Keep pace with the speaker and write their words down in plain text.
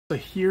So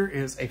here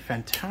is a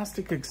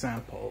fantastic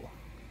example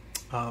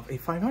of a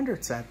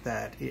 500 set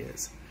that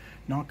is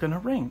not going to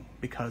ring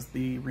because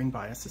the ring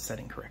bias is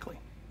setting correctly.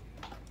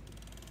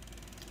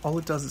 All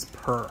it does is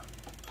purr,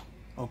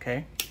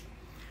 okay?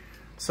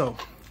 So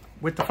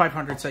with the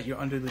 500 set, you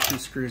undo the 2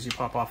 screws, you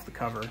pop off the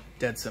cover,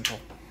 dead simple.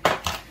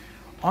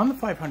 On the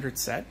 500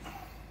 set,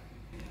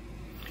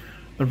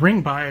 the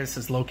ring bias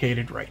is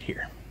located right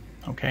here,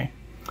 okay?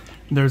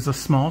 There's a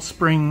small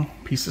spring,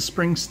 piece of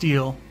spring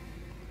steel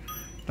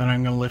that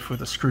I'm going to lift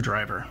with a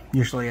screwdriver,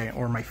 usually,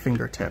 or my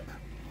fingertip.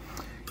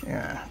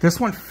 Yeah, this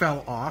one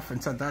fell off,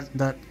 and so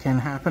that can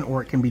happen,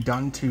 or it can be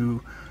done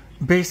to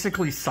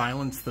basically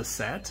silence the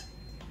set.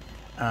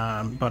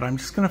 But I'm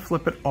just going to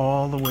flip it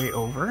all the way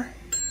over.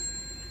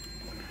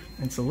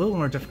 It's a little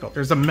more difficult.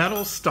 There's a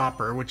metal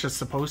stopper, which is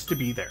supposed to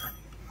be there,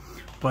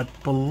 but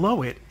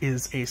below it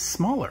is a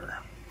smaller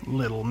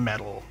little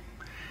metal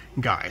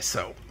guy.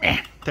 So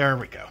there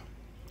we go.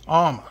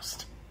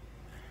 Almost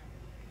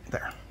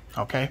there.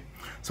 Okay,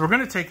 so we're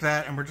going to take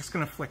that and we're just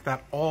going to flick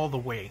that all the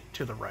way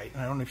to the right.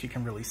 And I don't know if you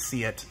can really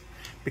see it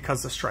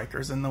because the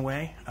striker's in the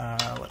way.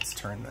 Let's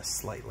turn this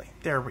slightly.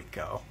 There we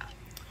go.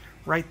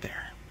 Right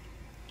there.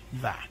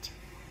 That.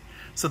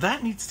 So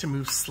that needs to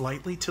move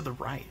slightly to the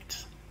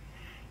right.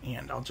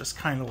 And I'll just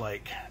kind of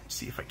like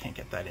see if I can't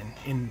get that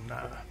in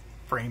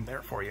frame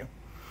there for you.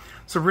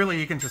 So really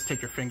you can just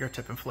take your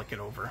fingertip and flick it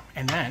over.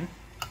 And then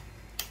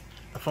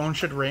the phone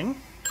should ring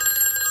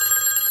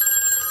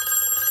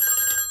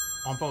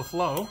on both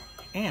low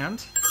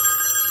and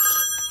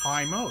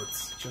high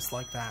modes, just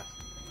like that.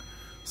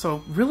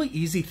 So really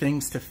easy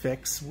things to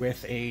fix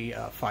with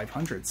a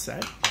 500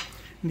 set.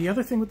 And the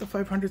other thing with the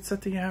 500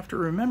 set that you have to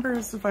remember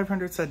is the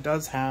 500 set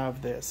does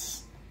have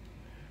this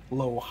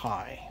low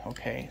high,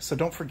 okay? So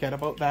don't forget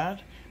about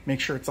that. Make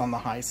sure it's on the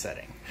high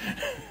setting.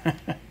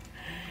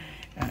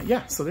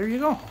 Yeah, so there you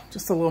go.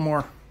 Just a little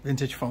more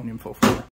vintage phone info for you.